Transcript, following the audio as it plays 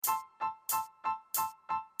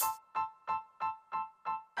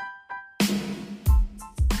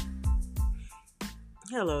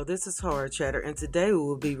Hello, this is Horror Chatter, and today we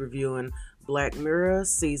will be reviewing Black Mirror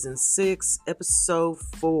Season 6, Episode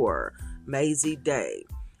 4, Mazey Day.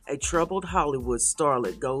 A troubled Hollywood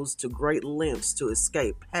starlet goes to great lengths to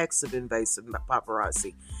escape packs of invasive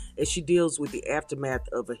paparazzi as she deals with the aftermath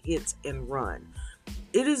of a hit and run.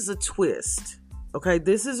 It is a twist, okay?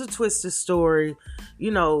 This is a twisted story.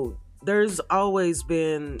 There's always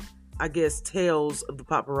been, tales of the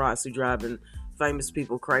paparazzi driving famous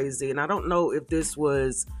people crazy, and I don't know if this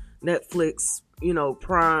was Netflix,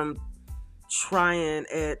 Prime trying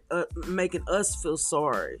at making us feel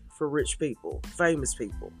sorry for rich people, famous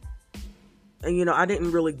people. And I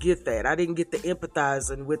didn't really get that. I didn't get the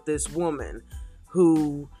empathizing with this woman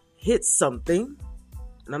who hit something,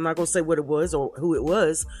 and I'm not going to say what it was or who it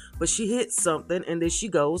was, but she hit something, and then she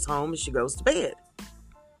goes home and she goes to bed.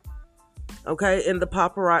 Okay, and the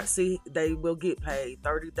paparazzi, they will get paid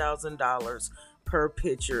 $30,000 per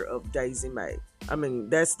picture of Daisy May. I mean,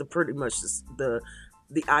 that's pretty much the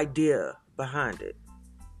idea behind it.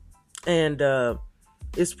 And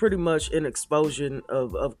it's pretty much an exposure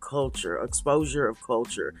of culture,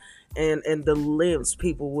 and the lengths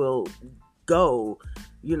people will go,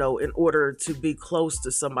 in order to be close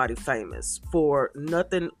to somebody famous for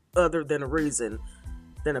nothing other than a reason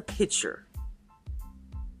than a picture.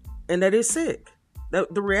 And that is sick.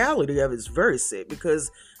 The reality of it is very sick,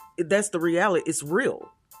 because that's the reality. It's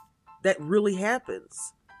real. That really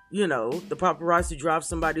happens. The paparazzi drive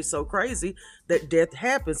somebody so crazy that death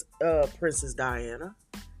happens. Princess Diana.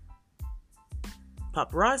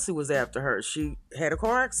 Paparazzi was after her. She had a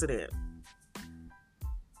car accident.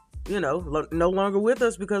 No longer with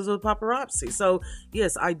us because of the paparazzi. So,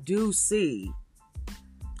 yes, I do see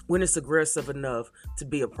when it's aggressive enough to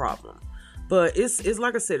be a problem. But it's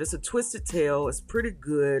like I said, it's a twisted tale. It's pretty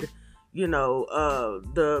good.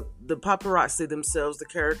 The paparazzi themselves, the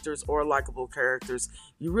characters are likable characters.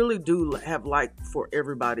 You really do have like for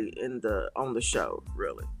everybody on the show,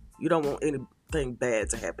 really. You don't want anything bad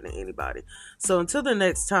to happen to anybody. So until the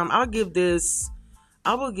next time, I will give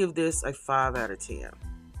this a 5 out of 10.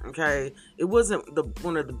 Okay, it wasn't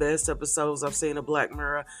one of the best episodes I've seen of Black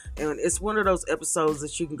Mirror, and it's one of those episodes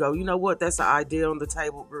that you can go, you know what, that's an idea on the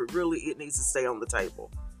table, but really it needs to stay on the table.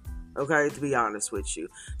 Okay, to be honest with you.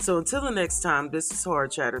 So until the next time, this is Horror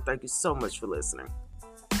Chatter. Thank you so much for listening.